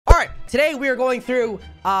today we are going through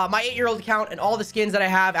my 8-year-old account and all the skins that I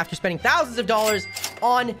have after spending thousands of dollars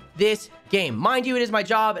on this game. Mind you, it is my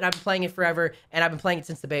job and I've been playing it forever and I've been playing it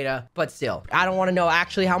since the beta, but still, I don't want to know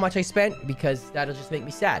actually how much I spent because that'll just make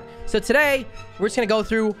me sad. So today, we're just going to go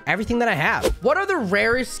through everything that I have. What are the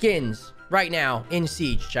rarest skins right now in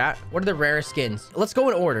Siege, chat? What are the rarest skins? Let's go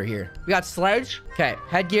in order here. We got Sledge. Okay,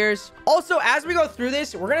 headgears. Also, as we go through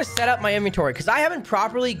this, we're going to set up my inventory because I haven't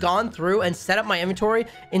properly gone through and set up my inventory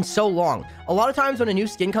in so long. A lot of times when a new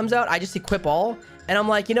skin comes out, I just equip all. And I'm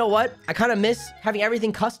like, you know what? I kind of miss having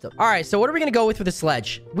everything custom. All right, so what are we going to go with the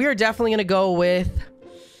Sledge? We are definitely going to go with...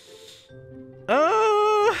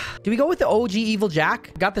 do we go with the OG Evil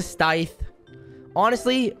Jack? Got the Scythe.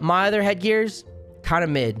 Honestly, my other headgears, kind of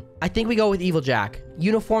mid. I think we go with Evil Jack.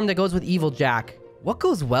 Uniform that goes with Evil Jack. What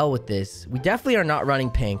goes well with this? We definitely are not running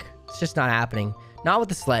pink. It's just not happening. Not with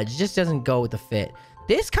the Sledge. It just doesn't go with the fit.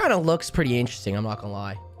 This kind of looks pretty interesting. I'm not going to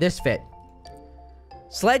lie. This fit.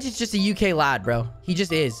 Sledge is just a UK lad, bro. He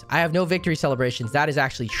just is. I have no victory celebrations. That is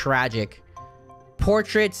actually tragic.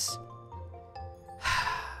 Portraits.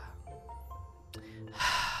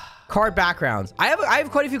 Card backgrounds. I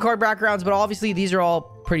have quite a few card backgrounds, but obviously these are all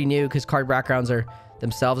pretty new because card backgrounds are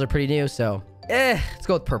themselves are pretty new. So, let's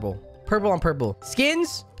go with purple. Purple on purple.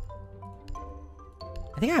 Skins.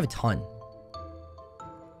 I think I have a ton.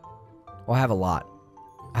 Oh, I have a lot.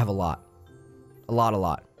 I have a lot. A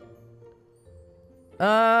lot.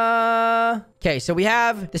 Okay, so we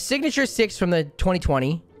have the Signature 6 from the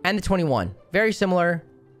 2020 and the 21. Very similar.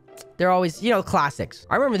 They're always, you know, classics.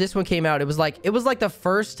 I remember this one came out. It was like the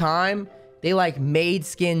first time they like made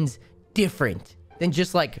skins different than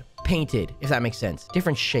just like painted, if that makes sense.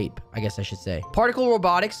 Different shape, I guess I should say. Particle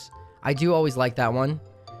Robotics. I do always like that one.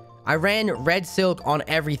 I ran Red Silk on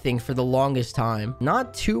everything for the longest time.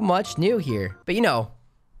 Not too much new here, but you know,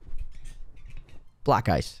 Black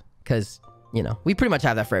Ice, because you know, we pretty much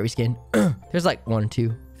have that for every skin. There's like one or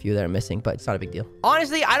two few that are missing, but it's not a big deal.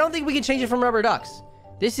 Honestly, I don't think we can change it from rubber ducks.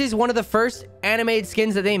 This is one of the first animated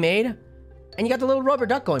skins that they made. And you got the little rubber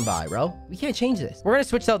duck going by, bro. We can't change this. We're going to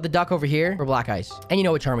switch out the duck over here for Black Ice. And you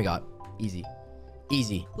know what charm we got. Easy.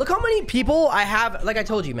 Easy. Look how many people I have. Like I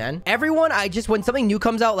told you, man. Everyone, when something new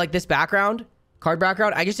comes out, like this background, card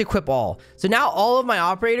background, I just equip all. So now all of my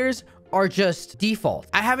operators are just default.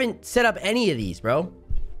 I haven't set up any of these, bro.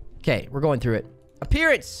 Okay, we're going through it.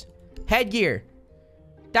 Appearance. Headgear.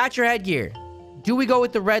 Thatcher headgear. Do we go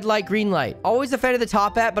with the red light, green light? Always a fan of the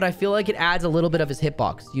top hat, but I feel like it adds a little bit of his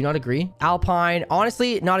hitbox. Do you not agree? Alpine.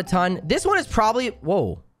 Honestly, not a ton. This one is probably...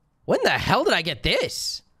 Whoa. When the hell did I get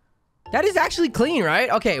this? That is actually clean, right?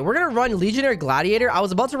 Okay, we're going to run Legionary Gladiator. I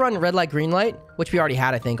was about to run red light, green light, which we already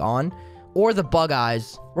had, I think, on. Or the Bug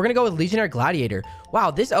Eyes. We're going to go with Legionary Gladiator.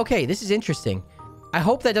 Wow, okay, this is interesting. I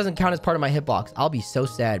hope that doesn't count as part of my hitbox. I'll be so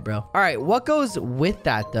sad, bro. All right, what goes with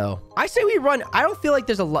that, though? I say we run... I don't feel like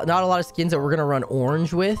there's not a lot of skins that we're going to run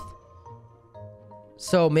orange with.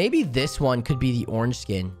 So maybe this one could be the orange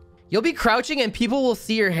skin. You'll be crouching and people will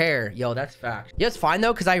see your hair. Yo, that's fact. Yeah, it's fine,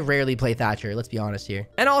 though, because I rarely play Thatcher. Let's be honest here.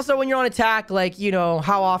 And also, when you're on attack, like, you know,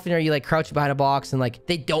 how often are you, like, crouching behind a box and, like,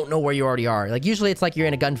 they don't know where you already are? Like, usually it's like you're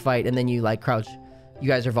in a gunfight and then you, like, crouch. You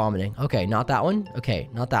guys are vomiting. Okay, not that one. Okay,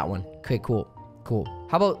 not that one. Okay, cool. Cool.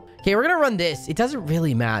 How about... Okay, we're gonna run this. It doesn't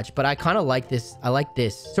really match, but I kind of like this. I like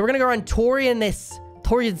this. So we're gonna go run Torians.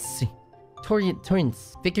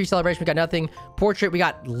 Victory Celebration, we got nothing. Portrait, we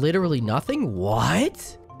got literally nothing.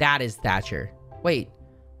 What? That is Thatcher. Wait.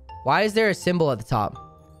 Why is there a symbol at the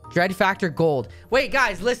top? Dread Factor Gold. Wait,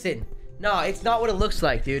 guys, listen. No, it's not what it looks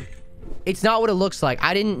like, dude. It's not what it looks like.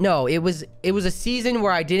 I didn't know. It was a season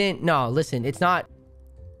where I didn't... No, listen. It's not...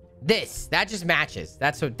 This, that just matches.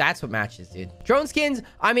 That's what matches, dude. Drone skins,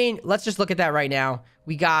 I mean, let's just look at that right now.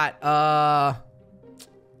 We got, I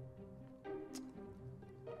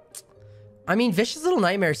mean, Vicious Little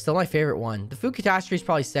Nightmare is still my favorite one. The Food Catastrophe is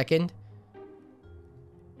probably second.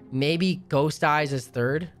 Maybe Ghost Eyes is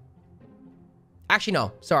third. Actually,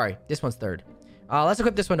 no. Sorry. This one's third. Let's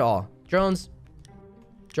equip this one to all. Drones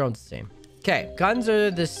the same. Okay. Guns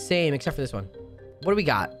are the same, except for this one. What do we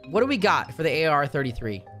got? What do we got for the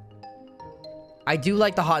AR-33? I do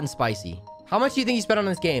like the hot and spicy. How much do you think you spent on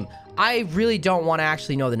this game? I really don't want to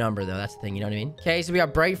actually know the number, though. That's the thing, you know what I mean? Okay, so we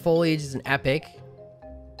got Bright Foliage is an epic.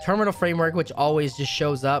 Terminal Framework, which always just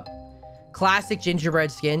shows up. Classic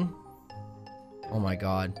Gingerbread Skin. Oh my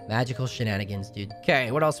god. Magical Shenanigans, dude.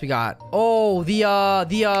 Okay, what else we got? Oh,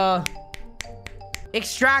 the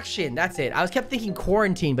Extraction. That's it. I kept thinking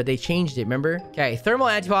Quarantine, but they changed it, remember? Okay, Thermal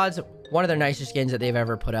Antipods. One of their nicer skins that they've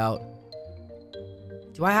ever put out.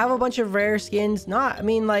 Do I have a bunch of rare skins? Not, I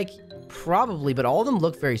mean, like, probably, but all of them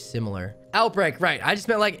look very similar. Outbreak, right. I just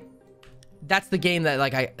meant, like, that's the game that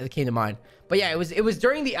like it came to mind. But yeah, it was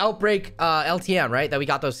during the Outbreak LTM, right, that we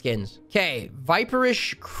got those skins. Okay,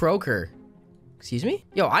 Viperish Croaker. Excuse me?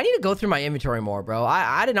 Yo, I need to go through my inventory more, bro.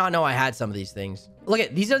 I did not know I had some of these things. Look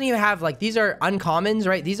at these. Don't even have like, these are uncommons,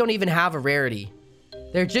 right? These don't even have a rarity.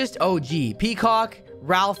 They're just OG. Peacock,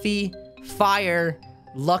 Ralphie, Fire,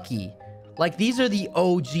 Lucky. Like, these are the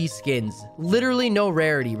OG skins. Literally no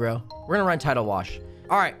rarity, bro. We're gonna run Title Wash.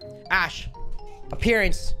 All right, Ash.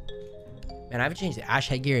 Appearance. Man, I haven't changed the Ash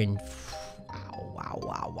headgear in...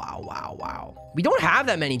 Wow. We don't have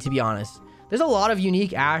that many, to be honest. There's a lot of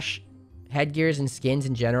unique Ash headgears and skins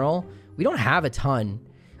in general. We don't have a ton.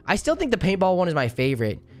 I still think the paintball one is my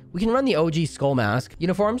favorite. We can run the OG skull mask.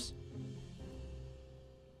 Uniforms.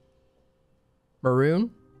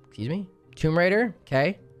 Maroon. Excuse me. Tomb Raider.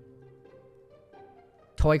 Okay.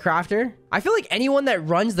 Toy Crafter. I feel like anyone that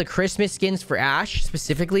runs the Christmas skins for Ash,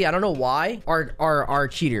 specifically, I don't know why, are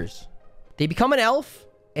cheaters. They become an elf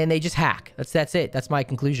and they just hack. That's it. That's my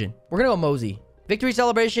conclusion. We're gonna go Mosey. Victory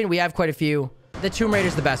Celebration, we have quite a few. The Tomb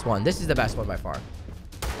Raider's the best one. This is the best one by far.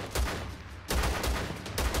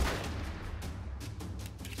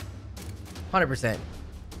 $100%.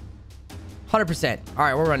 100%. All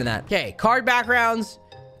right, we're running that. Okay, card backgrounds.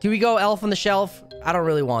 Do we go elf on the shelf? I don't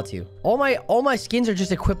really want to. All my skins are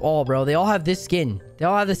just equip all, bro. They all have this skin. They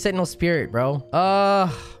all have the Sentinel Spirit, bro.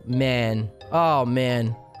 Man. Oh,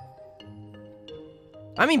 man.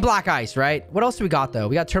 I mean, Black Ice, right? What else do we got, though?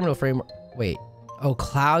 We got Terminal Frame. Wait. Oh,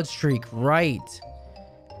 Cloud Streak. Right.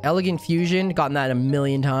 Elegant Fusion. Gotten that a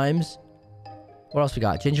million times. What else we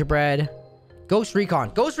got? Gingerbread. Ghost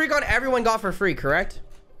Recon. Ghost Recon everyone got for free, correct?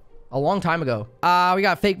 A long time ago. We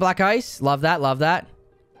got Fake Black Ice. Love that. Love that.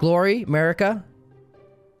 Glory. America.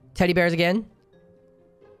 Teddy bears again.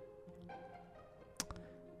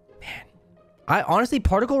 Man. Honestly,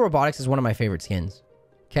 Particle Robotics is one of my favorite skins.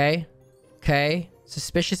 Okay. Okay.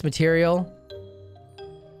 Suspicious Material.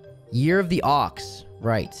 Year of the Ox.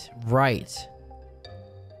 Right. Right.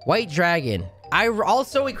 White Dragon. I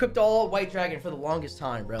also equipped all White Dragon for the longest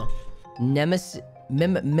time, bro.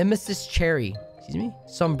 Mimesis Cherry. Excuse me.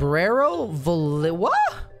 Sombrero what?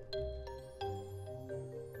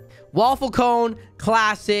 Waffle Cone.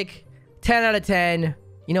 Classic. 10 out of 10.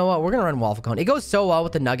 You know what? We're gonna run Waffle Cone. It goes so well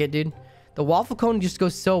with the Nugget, dude. The Waffle Cone just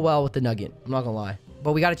goes so well with the Nugget. I'm not gonna lie.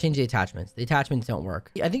 But we gotta change the attachments. The attachments don't work.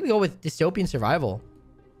 I think we go with Dystopian Survival.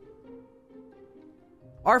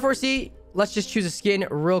 R4C. Let's just choose a skin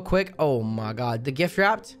real quick. Oh my god. The gift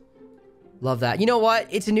wrapped. Love that. You know what?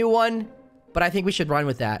 It's a new one, but I think we should run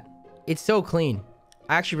with that. It's so clean.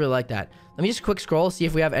 I actually really like that. Let me just quick scroll, see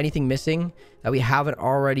if we have anything missing that we haven't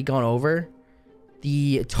already gone over.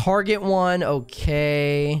 The Target one.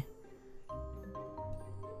 Okay.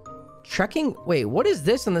 Trekking. Wait, what is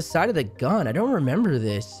this on the side of the gun? I don't remember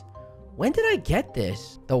this. When did I get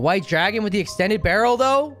this? The White Dragon with the extended barrel,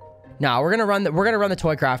 though? No, we're gonna run the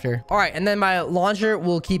Toy Crafter. All right, and then my launcher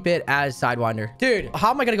will keep it as Sidewinder. Dude, how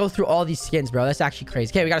am I gonna go through all these skins, bro? That's actually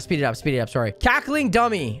crazy. Okay, we gotta speed it up. Speed it up. Sorry. Cackling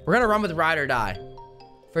Dummy. We're gonna run with Ride or Die,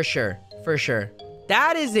 for sure. For sure.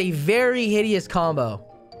 That is a very hideous combo.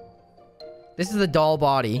 This is the doll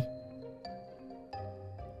body.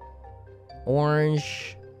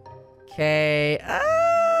 Orange. Okay.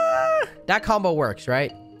 That combo works,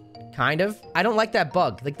 right? Kind of. I don't like that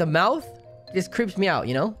bug. Like the mouth just creeps me out,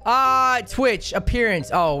 you know? Twitch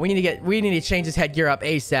appearance. Oh, we need to change this headgear up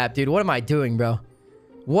ASAP, dude. What am I doing, bro?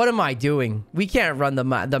 What am I doing? We can't run the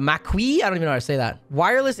MacLeod. I don't even know how to say that.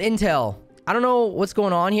 Wireless Intel. I don't know what's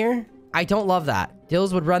going on here. I don't love that.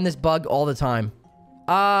 Dills would run this bug all the time.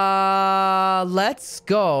 Let's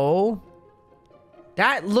go.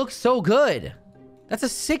 That looks so good. That's a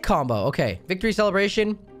sick combo. Okay. Victory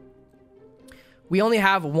Celebration. We only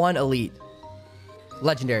have one elite.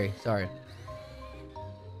 Legendary. Sorry.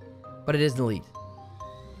 But it is an elite.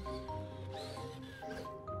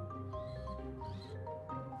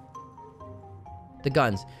 The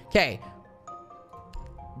guns. Okay.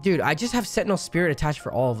 Dude, I just have Sentinel Spirit attached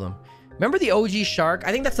for all of them. Remember the OG Shark?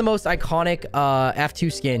 I think that's the most iconic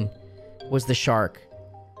F2 skin. Was the Shark.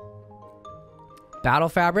 Battle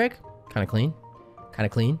Fabric. Kind of clean. Kind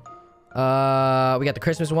of clean. We got the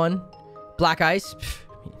Christmas one. Black Ice.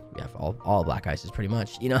 We have all Black Ices pretty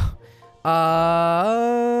much, you know.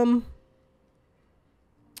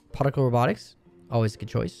 Particle Robotics. Always a good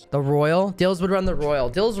choice. The Royal. Dills would run the Royal.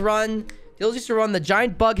 Dills used to run the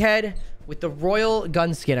giant bug head with the Royal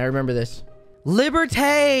gun skin. I remember this.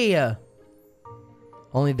 Liberté.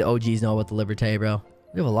 Only the OGs know about the Liberté, bro.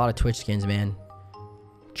 We have a lot of Twitch skins, man.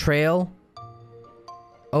 Trail.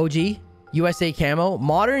 OG. USA camo.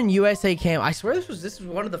 Modern USA camo. I swear this was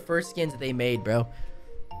one of the first skins that they made, bro.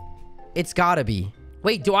 It's gotta be.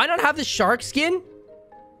 Wait, do I not have the shark skin?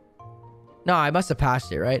 No, I must have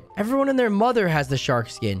passed it, right? Everyone and their mother has the shark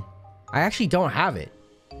skin. I actually don't have it.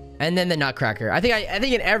 And then the nutcracker. I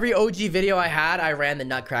think in every OG video I had, I ran the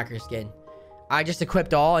nutcracker skin. I just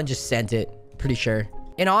equipped all and just sent it. Pretty sure.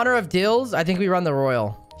 In honor of Dills, I think we run the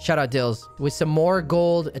royal. Shout out Dills. With some more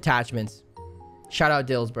gold attachments. Shout out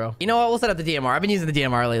Dills, bro. You know what? We'll set up the DMR. I've been using the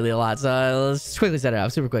DMR lately a lot. So let's just quickly set it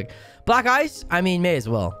up. Super quick. Black ice? I mean, may as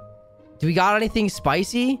well. Do we got anything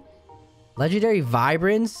spicy? Legendary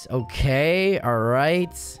Vibrance. Okay. All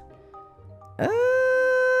right.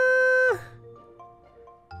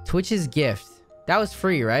 Twitch's gift. That was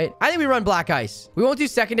free, right? I think we run black ice. We won't do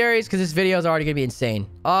secondaries because this video is already going to be insane.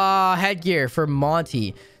 Headgear for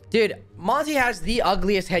Monty. Dude, Monty has the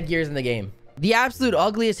ugliest headgears in the game. The absolute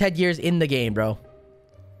ugliest headgears in the game, bro.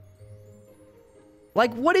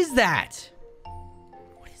 Like, what is that?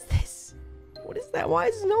 What is this? What is that? Why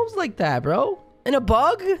is his nose like that, bro? And a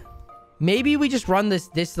bug? Maybe we just run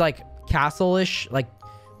this like castle-ish, like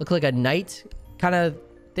look like a knight kind of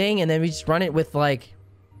thing, and then we just run it with like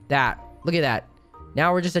that. Look at that.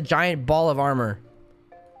 Now we're just a giant ball of armor.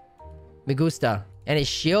 Me gusta. And his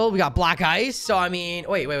shield, we got black ice. So I mean,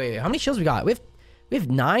 wait. How many shields we got? We have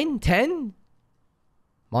 9, 10.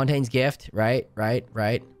 Montaigne's gift, right.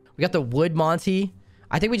 We got the wood Monty.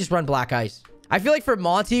 I think we just run black ice. I feel like for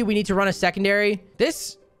Monty, we need to run a secondary.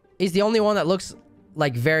 This is the only one that looks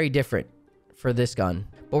like very different for this gun.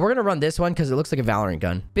 But we're going to run this one because it looks like a Valorant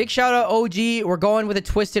gun. Big shout out OG. We're going with a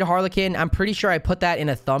Twisted Harlequin. I'm pretty sure I put that in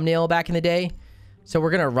a thumbnail back in the day. So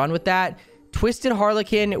we're going to run with that. Twisted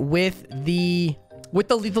Harlequin with the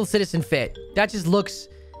Lethal Citizen fit. That looks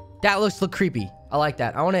creepy. I like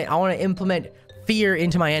that. I want to implement fear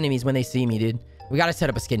into my enemies when they see me, dude. We got to set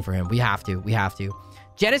up a skin for him. We have to.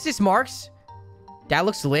 Genesis Marks. That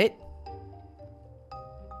looks lit.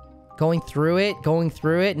 Going through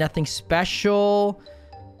it. Nothing special.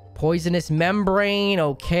 Poisonous membrane.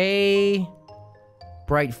 Okay.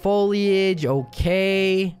 Bright foliage.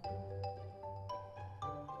 Okay.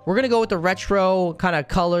 We're going to go with the retro kind of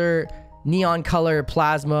color, neon color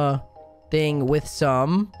plasma thing with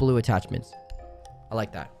some blue attachments. I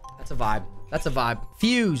like that. That's a vibe.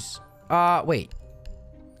 Fuse. Wait.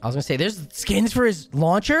 I was going to say, there's skins for his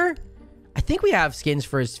launcher? I think we have skins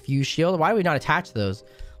for his fuse shield. Why do we not attach those?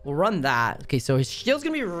 We'll run that. Okay, so his shield's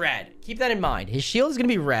going to be red. Keep that in mind. His shield is going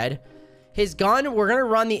to be red. His gun, we're going to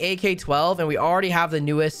run the AK-12, and we already have the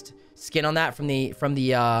newest skin on that from the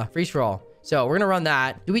freeze-for-all. So we're going to run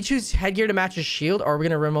that. Do we choose headgear to match his shield, or are we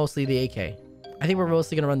going to run mostly the AK? I think we're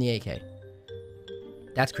mostly going to run the AK.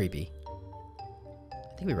 That's creepy.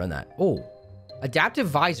 I think we run that. Oh, adaptive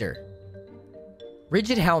visor.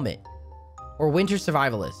 Rigid helmet. Or winter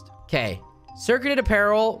survivalist. Okay. Circuited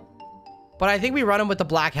apparel. But I think we run him with the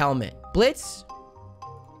black helmet. Blitz.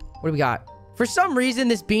 What do we got? For some reason,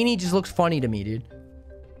 this beanie just looks funny to me, dude.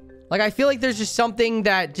 Like, I feel like there's just something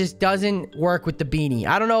that just doesn't work with the beanie.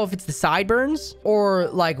 I don't know if it's the sideburns or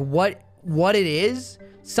like what it is.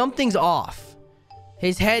 Something's off.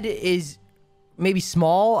 His head is maybe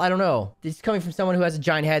small. I don't know. This is coming from someone who has a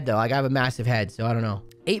giant head, though. Like, I have a massive head, so I don't know.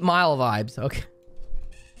 8 Mile vibes. Okay.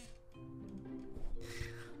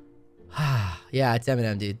 Yeah, it's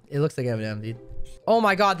Eminem, dude. It looks like Eminem, dude. Oh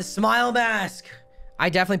my god, the smile mask. I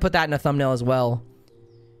definitely put that in a thumbnail as well.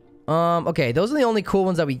 Okay, those are the only cool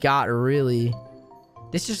ones that we got, really.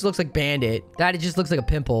 This just looks like Bandit. That just looks like a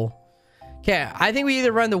pimple. Okay, I think we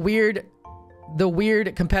either run the weird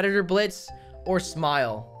competitor blitz or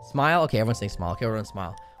smile. Smile? Okay, everyone's saying smile. Okay, we'll run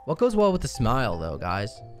smile. What goes well with the smile, though,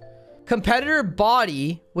 guys? Competitor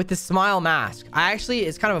body with the smile mask.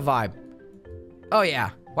 It's kind of a vibe. Oh,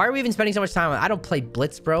 yeah. Why are we even spending so much time on it? I don't play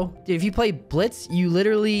Blitz, bro. Dude, if you play Blitz, you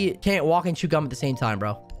literally can't walk and chew gum at the same time,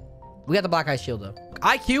 bro. We got the black ice shield, though.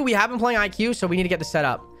 IQ, we have been playing IQ, so we need to get this set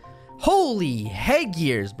up. Holy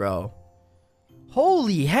headgears, bro.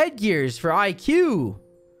 Holy headgears for IQ.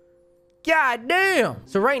 God damn.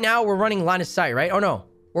 So right now, we're running line of sight, right? Oh, no.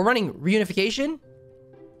 We're running reunification.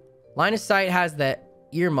 Line of sight has the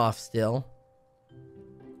earmuff still.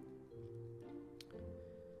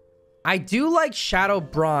 I do like Shadow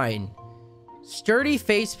Brine. Sturdy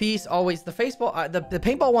face piece always. The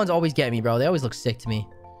paintball ones always get me, bro. They always look sick to me.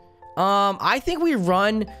 I think we either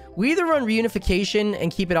run reunification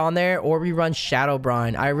and keep it on there, or we run Shadow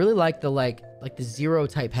Brine. I really like the the zero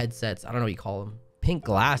type headsets. I don't know what you call them. Pink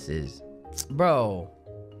glasses. Bro,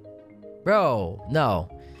 no.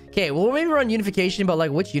 Okay, well, maybe run unification, but like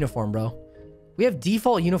which uniform, bro? We have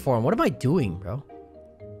default uniform. What am I doing, bro?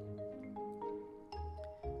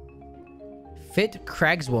 Fit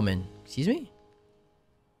Craigswoman. Excuse me?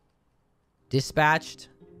 Dispatched.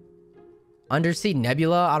 Undersea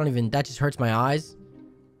Nebula. I don't even... That just hurts my eyes.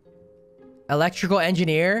 Electrical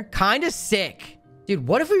Engineer. Kind of sick. Dude,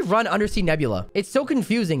 what if we run Undersea Nebula? It's so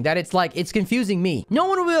confusing that it's like... It's confusing me. No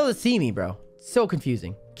one will be able to see me, bro. It's so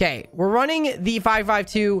confusing. Okay, we're running the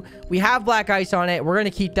 552. We have black ice on it. We're going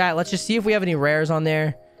to keep that. Let's just see if we have any rares on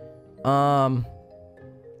there. Not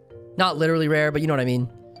literally rare, but you know what I mean.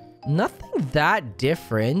 Nothing that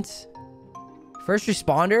different. First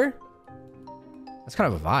responder. That's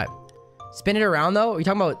kind of a vibe. Spin it around, though. Are you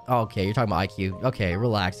talking about... Oh, okay, you're talking about IQ. Okay,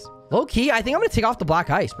 relax. Low key, I think I'm going to take off the black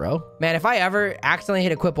ice, bro. Man, if I ever accidentally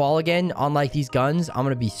hit equip all again on, like, these guns, I'm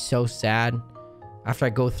going to be so sad after I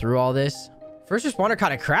go through all this. First responder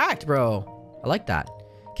kind of cracked, bro. I like that.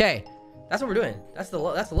 Okay, that's what we're doing. That's the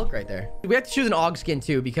look right there. We have to choose an AUG skin,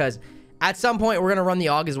 too, because at some point, we're going to run the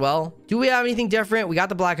AUG as well. Do we have anything different? We got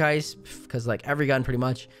the black ice, because, like, every gun, pretty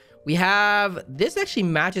much. We have... This actually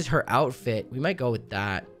matches her outfit. We might go with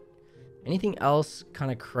that. Anything else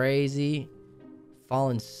kind of crazy?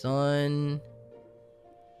 Fallen Sun.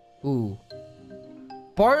 Ooh.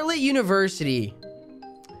 Bartlett University.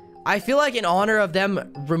 I feel like in honor of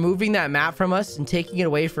them removing that map from us and taking it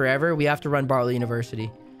away forever, we have to run Bartlett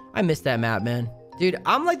University. I miss that map, man. Dude,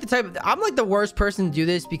 I'm like the worst person to do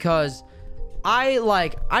this because I'm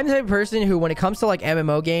the type of person who, when it comes to like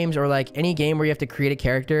MMO games or like any game where you have to create a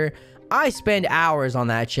character, I spend hours on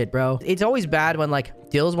that shit, bro. It's always bad when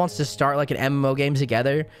like Dills wants to start like an MMO game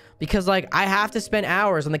together because like I have to spend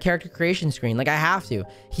hours on the character creation screen. Like I have to.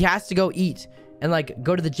 He has to go eat and like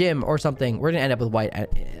go to the gym or something. We're gonna end up with white.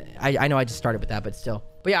 I know I just started with that, but still.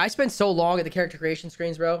 But yeah, I spend so long at the character creation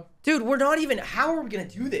screens, bro. Dude, we're not even... How are we gonna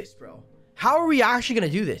do this, bro? How are we actually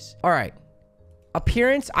gonna do this? All right.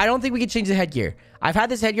 Appearance. I don't think we can change the headgear. I've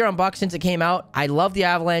had this headgear on Buck since it came out. I love the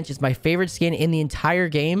Avalanche. It's my favorite skin in the entire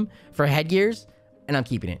game for headgears, and I'm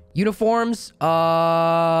keeping it. Uniforms.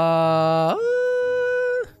 I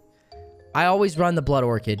always run the Blood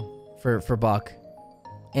Orchid for Buck.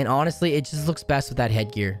 And honestly, it just looks best with that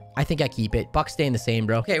headgear. I think I keep it. Buck's staying the same,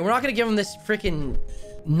 bro. Okay, we're not gonna give him this freaking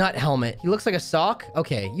nut helmet. He looks like a sock.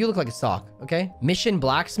 Okay, you look like a sock. Okay. Mission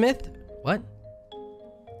Blacksmith. What?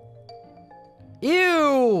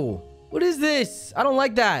 Ew! What is this? I don't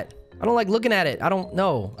like that. I don't like looking at it. I don't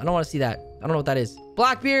know. I don't want to see that. I don't know what that is.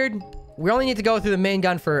 Blackbeard. We only need to go through the main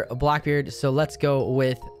gun for a Blackbeard. So let's go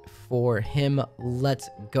with, for him, let's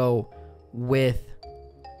go with...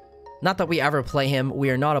 Not that we ever play him. We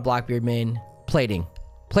are not a Blackbeard main. Plating.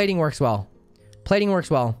 Plating works well. Plating works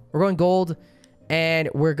well. We're going gold. And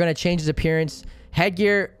we're going to change his appearance.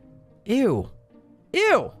 Headgear. Ew.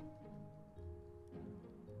 Ew.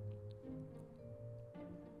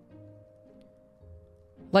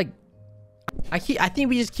 Like, I think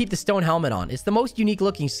we just keep the stone helmet on. It's the most unique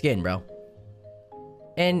looking skin, bro.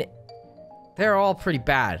 And they're all pretty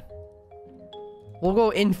bad. We'll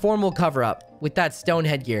go informal cover up with that stone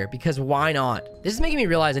headgear because why not? This is making me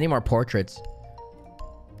realize I need more portraits.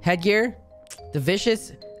 Headgear. The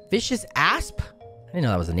vicious asp? I didn't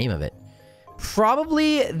know that was the name of it.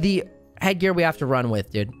 Probably the headgear we have to run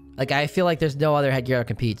with, dude. Like, I feel like there's no other headgear that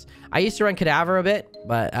competes. I used to run Cadaver a bit,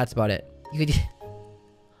 but that's about it. You could...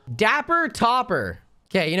 Dapper Topper.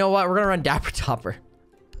 Okay, you know what? We're gonna run Dapper Topper.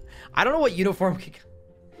 I don't know what uniform...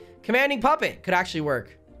 Commanding Puppet could actually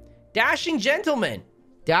work. Dashing Gentleman.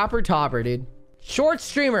 Dapper Topper, dude. Short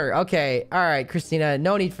Streamer. Okay. All right, Christina.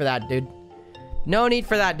 No need for that, dude. No need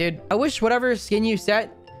for that, dude. I wish whatever skin you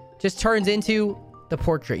set just turns into the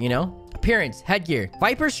portrait, you know? Appearance. Headgear.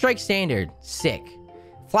 Viper Strike Standard. Sick.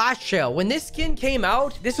 Flash Trail. When this skin came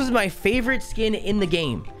out, this was my favorite skin in the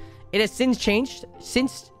game. It has since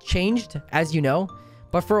changed, as you know.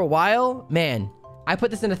 But for a while, man, I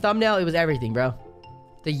put this in a thumbnail. It was everything, bro.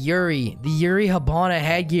 The Yuri Hibana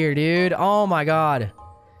headgear, dude. Oh my god.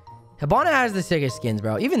 Hibana has the sickest skins,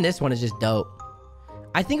 bro. Even this one is just dope.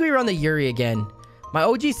 I think we run the Yuri again. My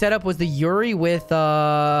OG setup was the Yuri with,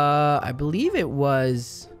 I believe it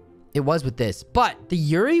was with this. But the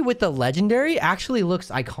Yuri with the legendary actually looks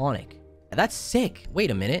iconic. That's sick.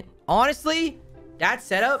 Wait a minute. Honestly, that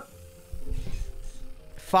setup,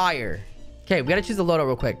 fire. Okay, we gotta choose the loadout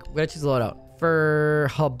real quick. We gotta choose the loadout. For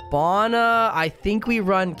Hibana, I think we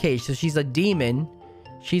run... Okay, so she's a demon.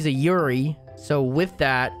 She's a Yuri. So with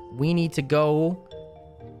that, we need to go...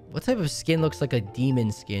 What type of skin looks like a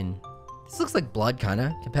demon skin? This looks like blood, kind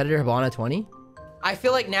of. Competitor Hibana 20. I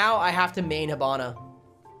feel like now I have to main Hibana.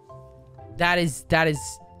 That is...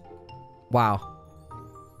 Wow.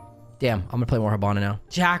 Damn, I'm gonna play more Hibana now.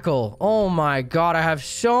 Jackal. Oh my god, I have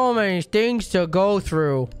so many things to go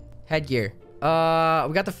through. Headgear. We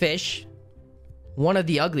got the fish. One of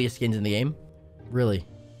the ugliest skins in the game. Really.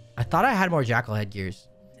 I thought I had more Jackal headgears.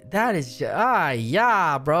 That is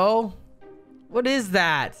yeah, bro. What is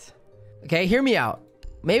that? Okay, hear me out.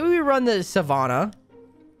 Maybe we run the Savannah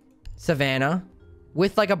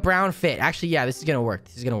with like a brown fit. Actually, yeah, this is gonna work.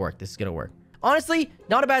 This is gonna work. Honestly,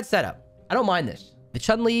 not a bad setup. I don't mind this. The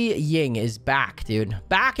Chun-Li Ying is back, dude.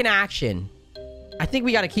 Back in action. I think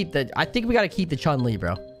we gotta keep the Chun-Li,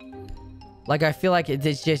 bro. Like, I feel like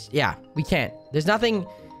it's just, yeah, we can't. There's nothing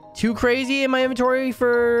too crazy in my inventory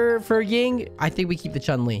for Ying. I think we keep the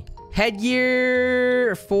Chun-Li.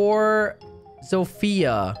 Headgear for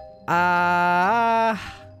Sophia.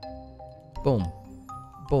 Boom.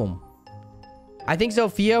 Boom. I think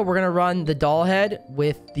Sophia, we're gonna run the doll head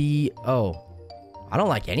with the... Oh. I don't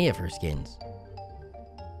like any of her skins.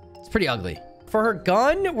 It's pretty ugly. For her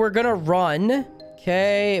gun, we're gonna run...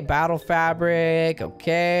 Okay, battle fabric.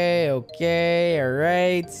 Okay, all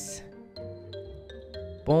right.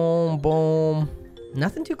 Boom, boom.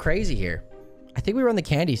 Nothing too crazy here. I think we run the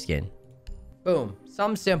candy skin. Boom.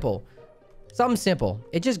 Something simple.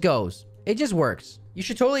 It just goes. It just works. You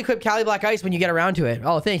should totally equip Cali Black Ice when you get around to it.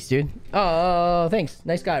 Oh, thanks, dude. Oh, thanks.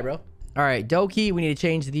 Nice guy, bro. All right, Doki. We need to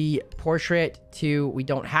change the portrait to... We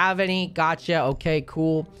don't have any. Gotcha. Okay,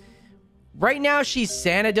 cool. Right now, she's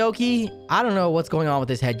Santa Doki. I don't know what's going on with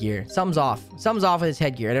this headgear. Something's off. Something's off with this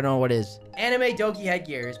headgear. I don't know what it is. Anime Doki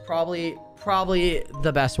headgear is probably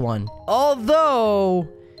the best one. Although,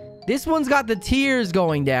 this one's got the tears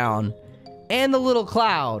going down. And the little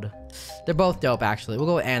cloud. They're both dope, actually. We'll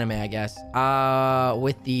go with anime, I guess.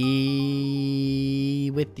 With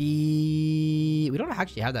the... We don't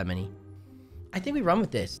actually have that many. I think we run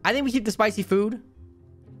with this. I think we keep the spicy food.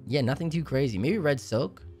 Yeah, nothing too crazy. Maybe red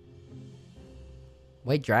silk.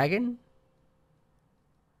 White dragon?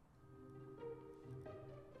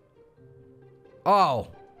 Oh,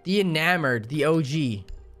 the enamored, the OG.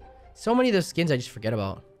 So many of those skins I just forget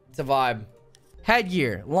about. It's a vibe.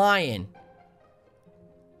 Headgear, lion.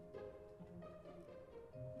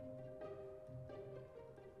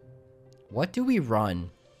 What do we run?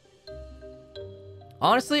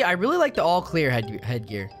 Honestly, I really like the all clear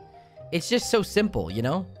headgear. It's just so simple, you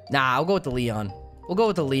know? Nah, I'll go with the Leon. We'll go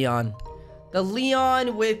with the Leon. The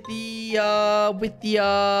Leon with the,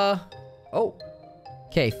 oh.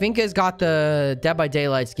 Okay, Finka's got the Dead by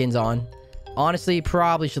Daylight skins on. Honestly,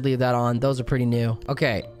 probably should leave that on. Those are pretty new.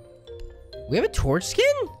 Okay. We have a torch skin?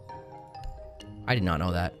 I did not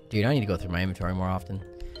know that. Dude, I need to go through my inventory more often.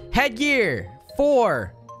 Headgear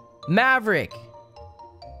 4. Maverick.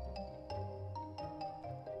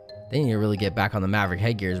 They need to really get back on the Maverick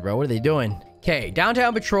headgears, bro. What are they doing? Okay,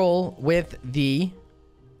 Downtown Patrol with the...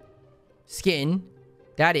 skin.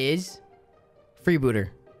 That is Freebooter.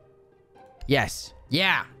 Yes.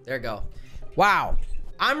 Yeah. There we go. Wow.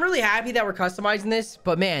 I'm really happy that we're customizing this,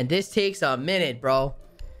 but man, this takes a minute, bro.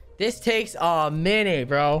 This takes a minute,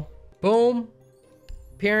 bro. Boom.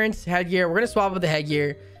 Appearance, headgear. We're gonna swap with the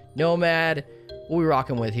headgear. Nomad. What are we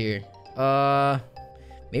rocking with here?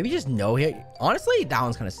 Maybe just no hit. Honestly, that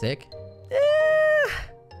one's kind of sick.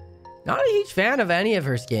 Not a huge fan of any of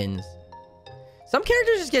her skins. Some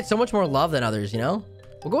characters just get so much more love than others, you know?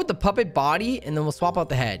 We'll go with the puppet body, and then we'll swap out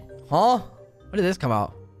the head. Huh? When did this come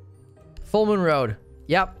out? Full Moon Road.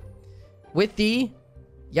 Yep. With the...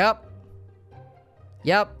 Yep.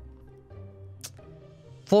 Yep.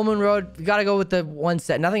 Full Moon Road. We gotta go with the one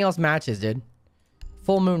set. Nothing else matches, dude.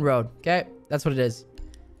 Full Moon Road. Okay? That's what it is.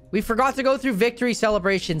 We forgot to go through victory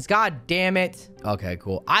celebrations. God damn it. Okay,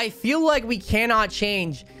 cool. I feel like we cannot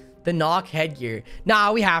change the knock headgear.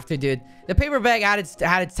 Nah, we have to, dude. The paper bag had its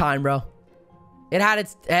time, bro. It had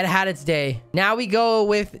its day. Now we go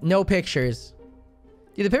with no pictures.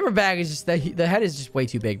 Dude, the paper bag is just... The head is just way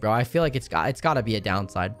too big, bro. I feel like it's got to be a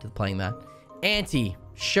downside to playing that. Anti.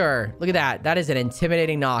 Sure. Look at that. That is an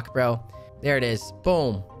intimidating knock, bro. There it is.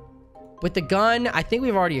 Boom. With the gun, I think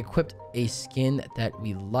we've already equipped a skin that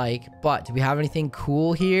we like. But do we have anything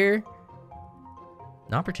cool here?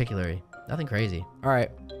 Not particularly. Nothing crazy. All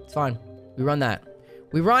right. It's fine. We run that.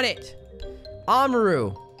 We run it.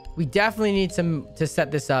 Amaru. We definitely need to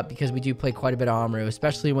set this up because we do play quite a bit of Amaru,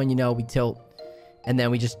 especially when, you know, we tilt and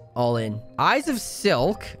then we just all in. Eyes of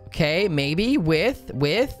Silk. Okay, maybe with...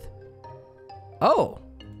 Oh.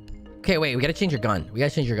 Okay, wait. We gotta change your gun.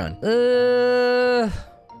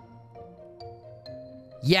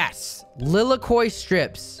 Yes. Lilikoi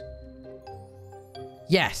strips.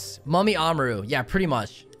 Yes. Mummy Amaru. Yeah, pretty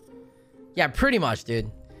much. Yeah, pretty much,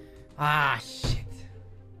 dude. Ah, shit.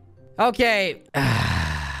 Okay.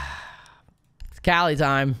 It's Cali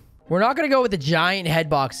time. We're not going to go with the giant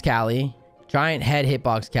headbox Cali. Giant head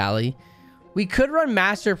hitbox Cali. We could run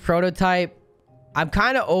master prototype. I'm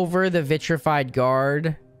kind of over the vitrified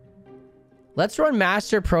guard. Let's run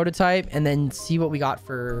master prototype and then see what we got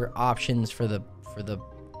for options for the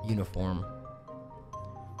uniform.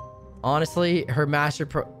 Honestly, her mastering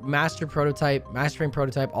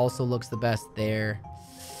prototype also looks the best there.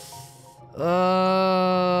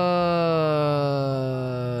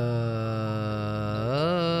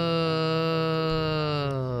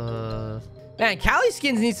 Man, Callie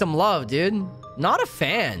skins need some love, dude. Not a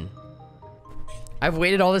fan. I've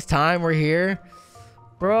waited all this time. We're here.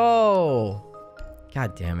 Bro.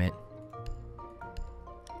 God damn it.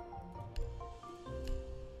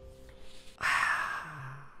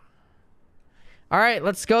 All right,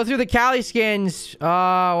 let's go through the Callie skins.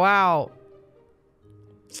 Wow.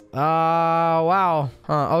 Wow.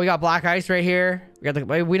 Oh, we got black ice right here. We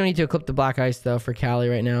don't need to equip the black ice though for Callie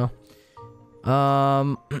right now.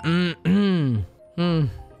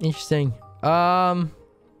 Interesting.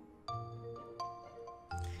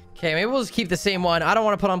 Okay, maybe we'll just keep the same one. I don't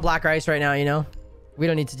want to put on black ice right now, you know? We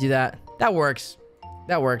don't need to do that. That works.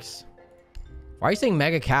 That works. Why are you saying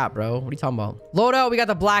mega cap, bro? What are you talking about? Loadout, we got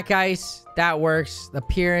the black ice. That works. The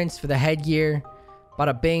appearance for the headgear.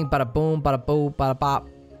 Bada bing, bada boom, bada boo, bada bop.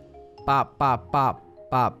 Bop, bop, bop,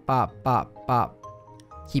 bop, bop, bop, bop.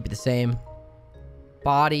 Keep it the same.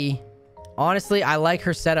 Body. Honestly, I like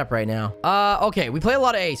her setup right now. Okay, we play a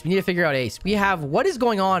lot of ace. We need to figure out ace. We have, what is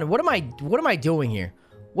going on? What am I doing here?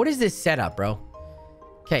 What is this setup, bro?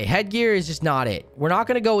 Okay, headgear is just not it. We're not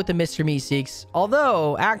gonna go with the Mr. Meeseeks.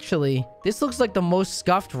 Although, actually, this looks like the most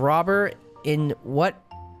scuffed robber in what?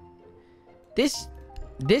 This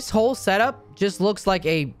whole setup just looks like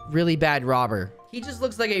a really bad robber. He just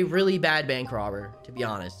looks like a really bad bank robber, to be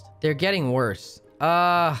honest. They're getting worse.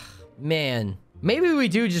 Man. Maybe we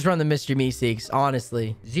do just run the Mr. Meeseeks,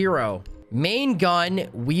 honestly. 0. Main gun,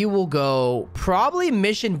 we will go probably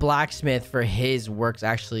Mission Blacksmith for his works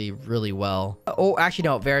actually really well. Oh, actually,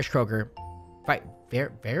 no. Varish Croaker. Right.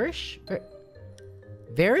 Varish?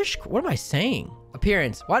 Varish? What am I saying?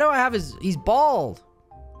 Appearance. Why do I have his... He's bald.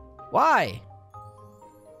 Why?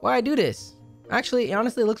 Why I do this? Actually,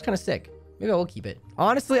 honestly, it looks kind of sick. Maybe I will keep it.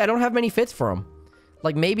 Honestly, I don't have many fits for him.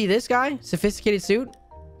 Like maybe this guy? Sophisticated suit?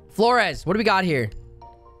 Flores, what do we got here?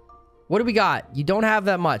 What do we got? You don't have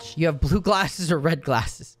that much. You have blue glasses or red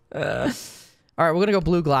glasses. All right, we're going to go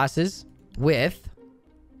blue glasses with...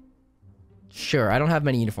 Sure, I don't have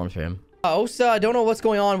many uniforms for him. Osa, I don't know what's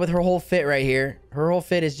going on with her whole fit right here. Her whole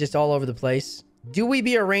fit is just all over the place. Do we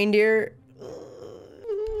be a reindeer?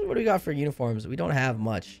 What do we got for uniforms? We don't have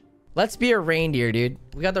much. Let's be a reindeer, dude.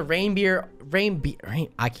 We got the reindeer...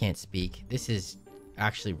 I can't speak. This is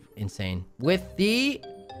actually insane. With the...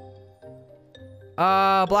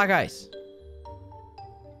 black ice.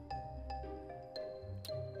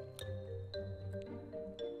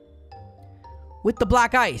 With the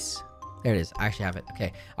black ice. There it is. I actually have it.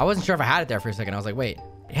 Okay. I wasn't sure if I had it there for a second. I was like, wait.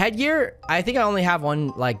 Headgear, I think I only have one,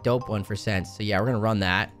 like, dope one for sense. So, yeah, we're gonna run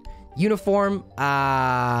that. Uniform,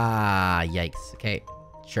 yikes. Okay,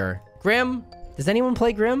 sure. Grim. Does anyone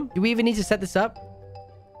play Grim? Do we even need to set this up?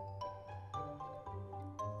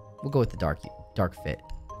 We'll go with the dark fit.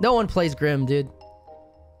 No one plays Grim, dude.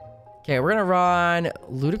 Okay, we're gonna run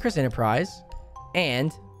Ludicrous Enterprise.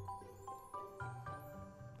 And...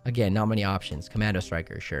 again, not many options. Commando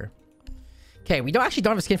Striker, sure. Okay, we don't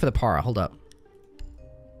have a skin for the Para. Hold up.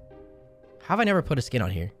 How have I never put a skin on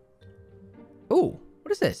here? Ooh,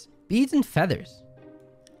 what is this? Beads and feathers.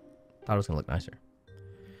 Thought it was gonna look nicer.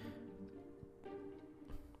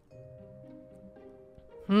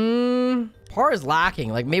 Par is lacking.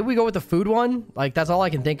 Like, maybe we go with the food one. Like, that's all I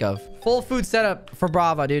can think of. Full food setup for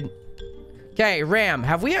Brava, dude. Okay, Ram.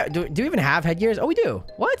 Have we... Do we even have headgears? Oh, we do.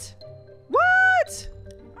 What? What?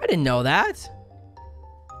 I didn't know that.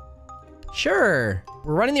 Sure.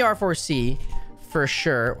 We're running the R4C for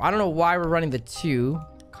sure. I don't know why we're running the 2.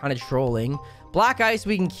 Kind of trolling. Black ice,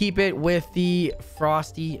 we can keep it with the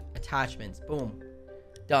frosty attachments. Boom.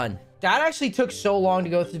 Done. That actually took so long to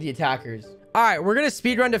go through the attackers. All right, we're going to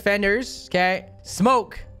speedrun defenders. Okay.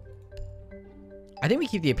 Smoke. I think we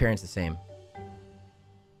keep the appearance the same.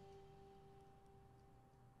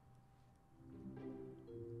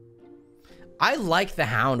 I like the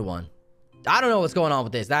hound one. I don't know what's going on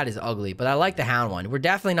with this. That is ugly, but I like the hound one. We're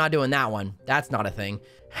definitely not doing that one. That's not a thing.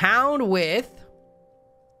 Hound with...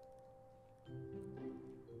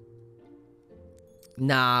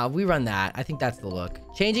 nah, we run that. I think that's the look.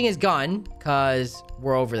 Changing his gun, because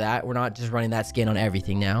we're over that. We're not just running that skin on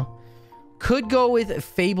everything now. Could go with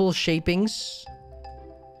Fable Shapings.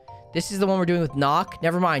 This is the one we're doing with Knock.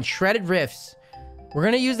 Never mind. Shredded Riffs. We're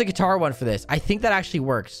going to use the guitar one for this. I think that actually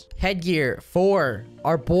works. Headgear for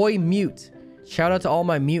our boy Mute. Shout out to all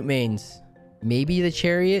my Mute mains. Maybe the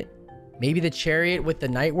Chariot. Maybe the chariot with the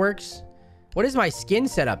knight works. What is my skin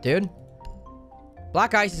setup, dude?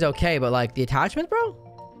 Black ice is okay, but like the attachments,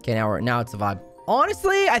 bro? Okay, now it's the vibe.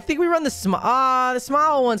 Honestly, I think we run the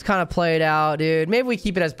smile one's kind of played out, dude. Maybe we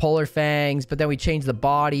keep it as polar fangs, but then we change the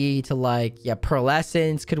body to like, yeah,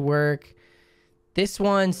 pearlescence could work. This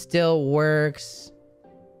one still works.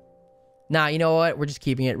 Nah, you know what? We're just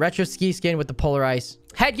keeping it. Retro ski skin with the polar ice.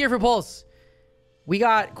 Headgear for Pulse. We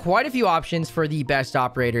got quite a few options for the best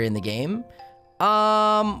operator in the game.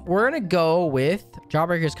 We're gonna go with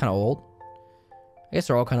Jawbreaker's kind of old. I guess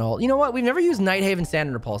they're all kind of old. You know what? We've never used Nighthaven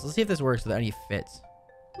Standard or Pulse. Let's see if this works with any fits.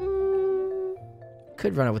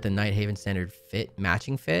 Could run it with the Nighthaven Standard fit,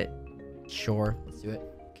 matching fit. Sure, let's do it.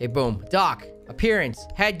 Okay, boom. Doc, appearance,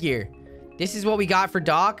 headgear. This is what we got for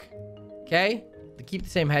Doc. Okay, to keep the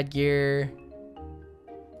same headgear.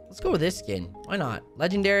 Let's go with this skin. Why not?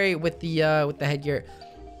 Legendary with the headgear,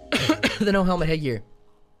 the no helmet headgear.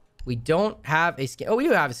 We don't have a skin. Oh, we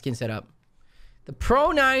do have a skin set up. The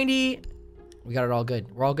Pro 90. We got it all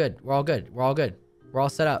good. We're all good. We're all good. We're all good. We're all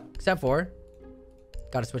set up. Except for...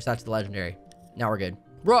 Gotta switch that to the legendary. Now we're good.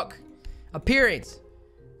 Rook. Appearance.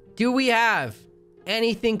 Do we have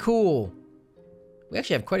anything cool? We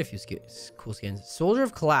actually have quite a few cool skins. Soldier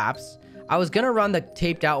of Collapse. I was gonna run the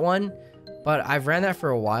taped out one, but I've ran that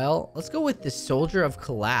for a while. Let's go with the Soldier of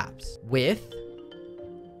Collapse. With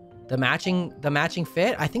the matching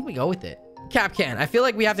fit. I think we go with it. Capcan. I feel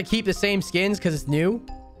like we have to keep the same skins because it's new.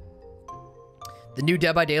 The new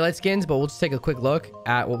Dead by Daylight skins, but we'll just take a quick look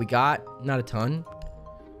at what we got. Not a ton.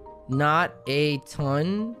 Not a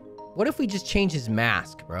ton. What if we just change his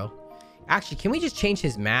mask, bro? Actually, can we just change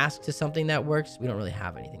his mask to something that works? We don't really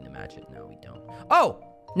have anything to match it. No, we don't. Oh,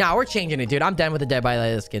 no, we're changing it, dude. I'm done with the Dead by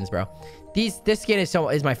Daylight skins, bro. This skin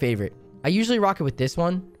is my favorite. I usually rock it with this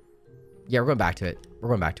one. Yeah, we're going back to it. We're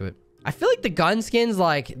going back to it. I feel like the gun skins,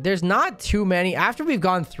 like, there's not too many. After we've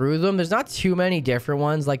gone through them, there's not too many different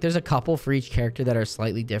ones. Like, there's a couple for each character that are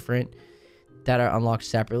slightly different that are unlocked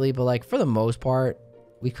separately. But, like, for the most part,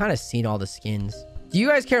 we've kind of seen all the skins. Do you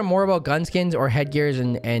guys care more about gun skins or headgears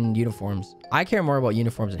and uniforms? I care more about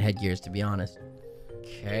uniforms and headgears, to be honest.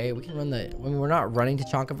 Okay, we can run the... When we're not running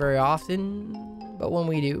Tachanka very often, but when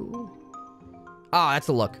we do... Oh, that's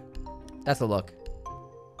a look. That's a look.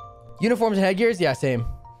 Uniforms and headgears? Yeah, same.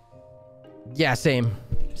 Yeah, same.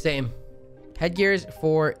 Same. Headgears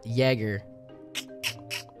for Jaeger.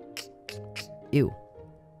 Ew.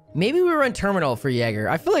 Maybe we run Terminal for Jaeger.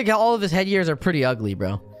 I feel like all of his headgears are pretty ugly,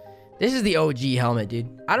 bro. This is the OG helmet, dude.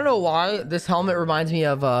 I don't know why this helmet reminds me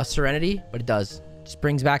of Serenity, but it does. Just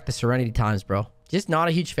brings back the Serenity times, bro. Just not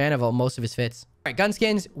a huge fan of most of his fits. All right, gun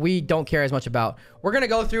skins, we don't care as much about. We're going to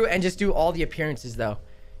go through and just do all the appearances, though.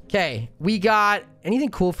 Okay, we got anything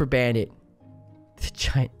cool for Bandit. The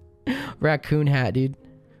giant raccoon hat, dude.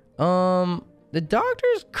 The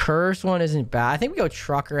Doctor's Curse one isn't bad. I think we go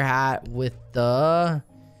trucker hat with the...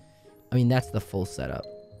 I mean, that's the full setup.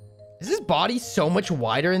 Is his body so much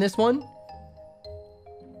wider in this one?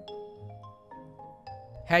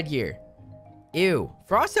 Headgear. Ew.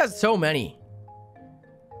 Frost has so many.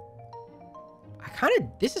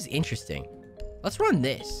 This is interesting. Let's run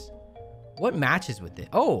this. What matches with it?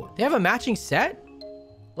 Oh, they have a matching set?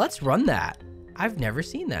 Let's run that. I've never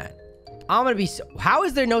seen that. I'm gonna be so... How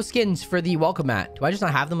is there no skins for the welcome mat? Do I just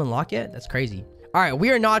not have them unlocked yet? That's crazy. All right,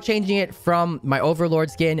 we are not changing it from my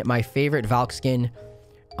Overlord skin, my favorite Valk skin.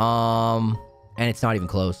 And it's not even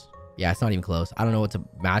close. Yeah, it's not even close. I don't know what to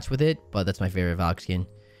match with it, but that's my favorite Valk skin.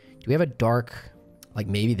 Do we have a dark, like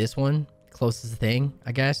maybe this one? Closest thing,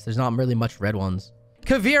 I guess. There's not really much red ones.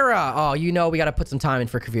 Kavira. Oh, you know we gotta put some time in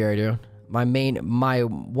for Kavira, dude.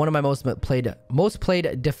 One of my most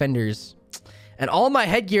played defenders. And all my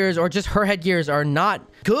headgears or just her headgears are not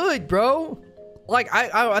good, bro. Like I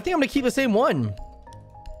think I'm gonna keep the same one.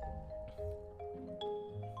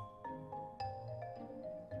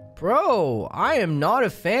 Bro, I am not a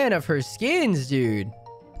fan of her skins, dude.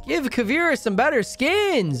 Give Kavira some better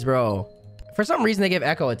skins, bro. For some reason, they give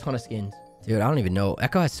Echo a ton of skins. Dude, I don't even know.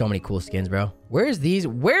 Echo has so many cool skins, bro. Where's these?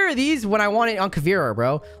 Where are these when I want it on Kavira,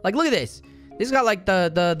 bro? Like, look at this. This got like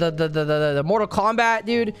the Mortal Kombat,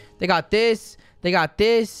 dude. They got this. They got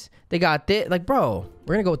this. They got this. Like, bro,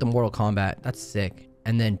 we're gonna go with the Mortal Kombat. That's sick.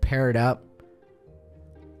 And then pair it up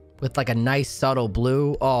with like a nice subtle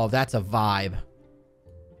blue. Oh, that's a vibe.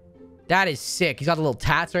 That is sick. He's got the little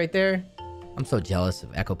tats right there. I'm so jealous of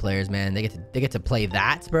Echo players, man. They get to play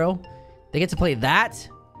that, bro. They get to play that.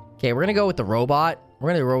 Okay, we're gonna go with the robot.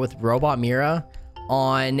 We're gonna roll with Robot Mira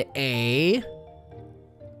on a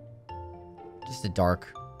just a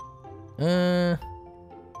dark.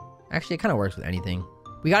 Actually, it kind of works with anything.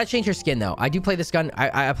 We got to change her skin, though. I do play this gun.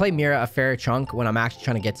 I play Mira a fair chunk when I'm actually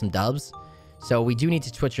trying to get some dubs. So we do need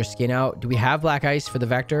to switch her skin out. Do we have Black Ice for the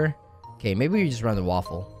Vector? Okay, maybe we just run the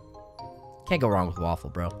Waffle. Can't go wrong with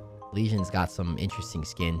Waffle, bro. Legion's got some interesting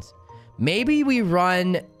skins. Maybe we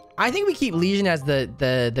run... I think we keep Legion as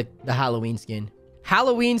the Halloween skin.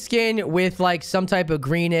 Halloween skin with, like, some type of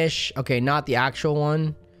greenish... Okay, not the actual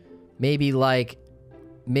one. Maybe, like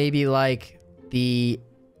the...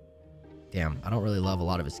 Damn, I don't really love a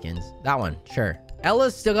lot of his skins. That one, sure.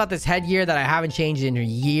 Ella's still got this headgear that I haven't changed in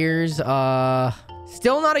years.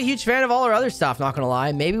 Still not a huge fan of all her other stuff, not gonna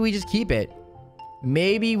lie. Maybe we just keep it.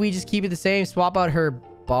 Maybe we just keep it the same. Swap out her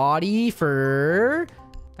body for...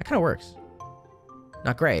 That kind of works.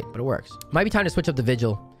 Not great, but it works. Might be time to switch up the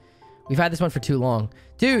Vigil. We've had this one for too long.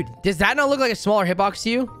 Dude, does that not look like a smaller hitbox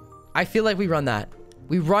to you? I feel like we run that.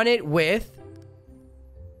 We run it with...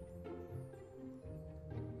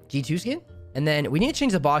 G2 skin? And then we need to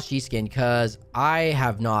change the Boss G skin because I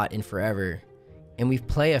have not in forever. And we've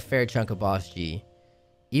played a fair chunk of Boss G.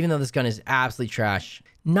 Even though this gun is absolutely trash.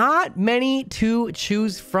 Not many to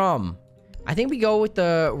choose from. I think we go with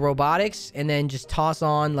the robotics and then just toss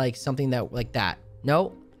on like something that like that.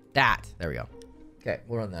 No, that. There we go. Okay,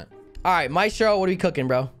 we'll run that. All right, Maestro, what are we cooking,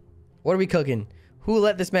 bro? What are we cooking? Who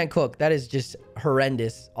let this man cook? That is just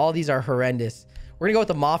horrendous. All these are horrendous. We're gonna go with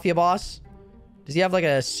the Mafia boss. Does he have like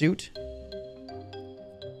a suit?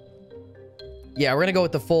 Yeah, we're gonna go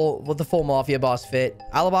with the full Mafia boss fit.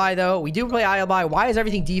 Alibi though, we do play Alibi. Why is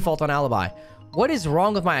everything default on Alibi? What is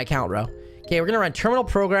wrong with my account, bro? Okay, we're gonna run Terminal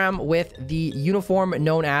Program with the uniform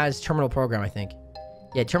known as Terminal Program, I think.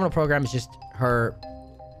 Yeah, Terminal Program is just her,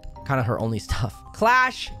 kind of her only stuff.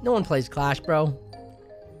 Clash, no one plays Clash, bro.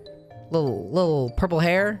 Little purple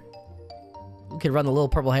hair. We could run the little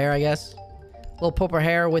purple hair, I guess. Little purple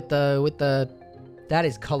hair with the. That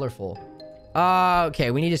is colorful.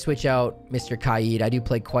 Okay, we need to switch out Mr. Kaid. I do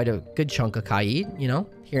play quite a good chunk of Kaid, you know,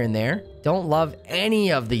 here and there. Don't love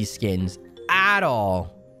any of these skins at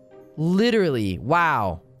all. Literally,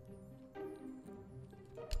 wow.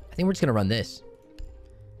 I think we're just gonna run this.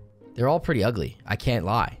 They're all pretty ugly. I can't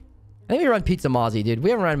lie. I think we run Pizza Mozzie, dude. We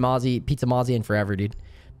haven't run Pizza Mozzie in forever, dude.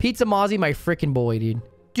 Pizza Mozzie, my freaking boy, dude.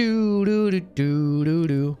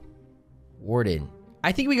 Do. Warden.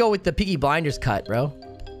 I think we go with the Peaky Blinders cut, bro.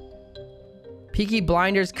 Peaky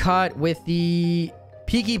Blinders cut with the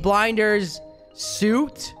Peaky Blinders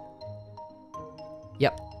suit.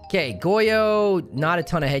 Yep. Okay, Goyo, not a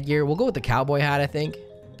ton of headgear. We'll go with the cowboy hat, I think.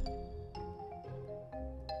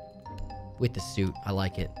 With the suit. I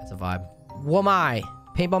like it. It's a vibe. Womai.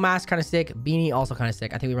 Paintball mask, kind of sick. Beanie, also kind of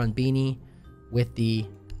sick. I think we run Beanie with the...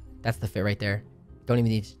 That's the fit right there. Don't even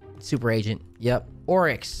need Super Agent. Yep.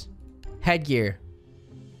 Oryx. Headgear.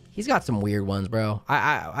 He's got some weird ones, bro.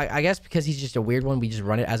 I guess because he's just a weird one, we just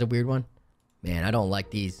run it as a weird one. Man, I don't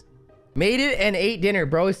like these. Made it and ate dinner.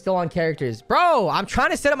 Bro is still on characters. Bro, I'm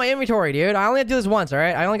trying to set up my inventory, dude. I only have to do this once, all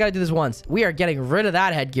right? I only got to do this once. We are getting rid of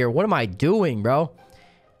that headgear. What am I doing, bro?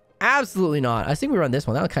 Absolutely not. I think we run this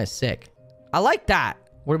one. That was kind of sick. I like that.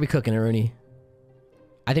 What are we cooking, Rooney?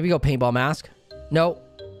 I think we go paintball mask. No.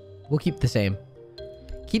 We'll keep the same.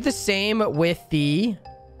 Keep the same with the...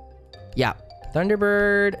 Yeah.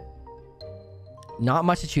 Thunderbird. Not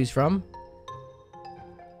much to choose from.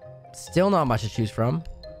 Still not much to choose from.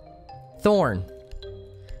 Thorn.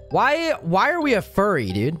 Why are we a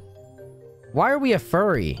furry, dude? Why are we a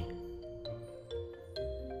furry?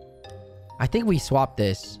 I think we swapped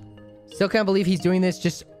this. Still can't believe he's doing this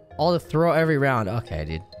just all to throw every round. Okay,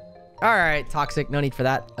 dude. All right, Toxic. No need for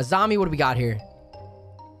that. A zombie, what do we got here?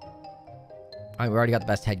 All right, we already got the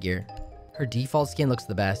best headgear. Her default skin looks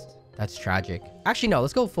the best. That's tragic. Actually, no.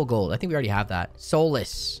 Let's go full gold. I think we already have that.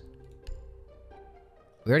 Solus.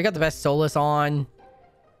 We already got the best Solus on.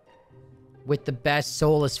 With the best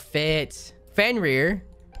Solus fit. Fenrir.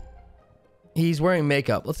 He's wearing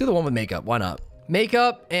makeup. Let's do the one with makeup. Why not?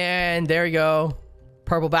 Makeup. And there we go.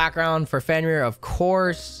 Purple background for Fenrir, of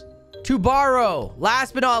course. Tubaro.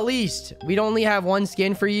 Last but not least. We only have one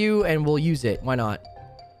skin for you, and we'll use it. Why not?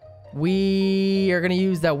 We are going to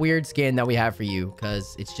use that weird skin that we have for you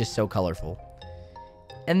because it's just so colorful.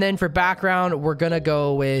 And then for background, we're going to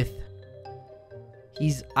go with...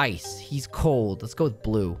 He's ice. He's cold. Let's go with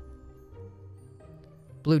blue.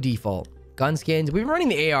 Blue default. Gun skins. We've been running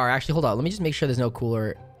the AR. Actually, hold on. Let me just make sure there's no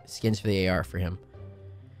cooler skins for the AR for him.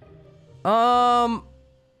 Nah,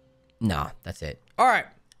 that's it. All right.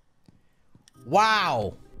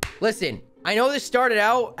 Wow. Listen, I know this started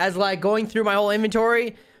out as like going through my whole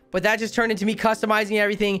inventory, but that just turned into me customizing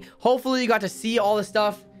everything. Hopefully you got to see all the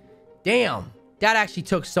stuff. Damn. That actually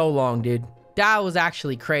took so long, dude. That was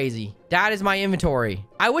actually crazy. That is my inventory.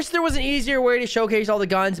 I wish there was an easier way to showcase all the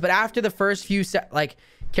guns, but after the first few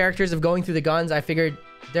characters of going through the guns, I figured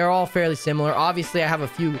they're all fairly similar. Obviously, I have a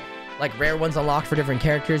few like rare ones unlocked for different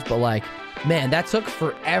characters, but like, man, that took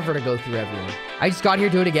forever to go through everyone. I just got here,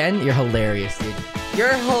 do it again. You're hilarious, dude.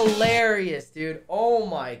 You're hilarious, dude. Oh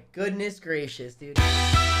my goodness gracious, dude.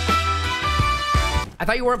 I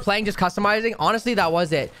thought you weren't playing, just customizing. Honestly, that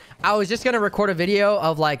was it. I was just gonna record a video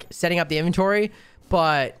of like setting up the inventory,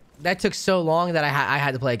 but that took so long that I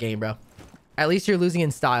had to play a game, bro. At least you're losing in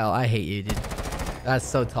style. I hate you, dude. That's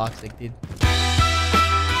so toxic, dude.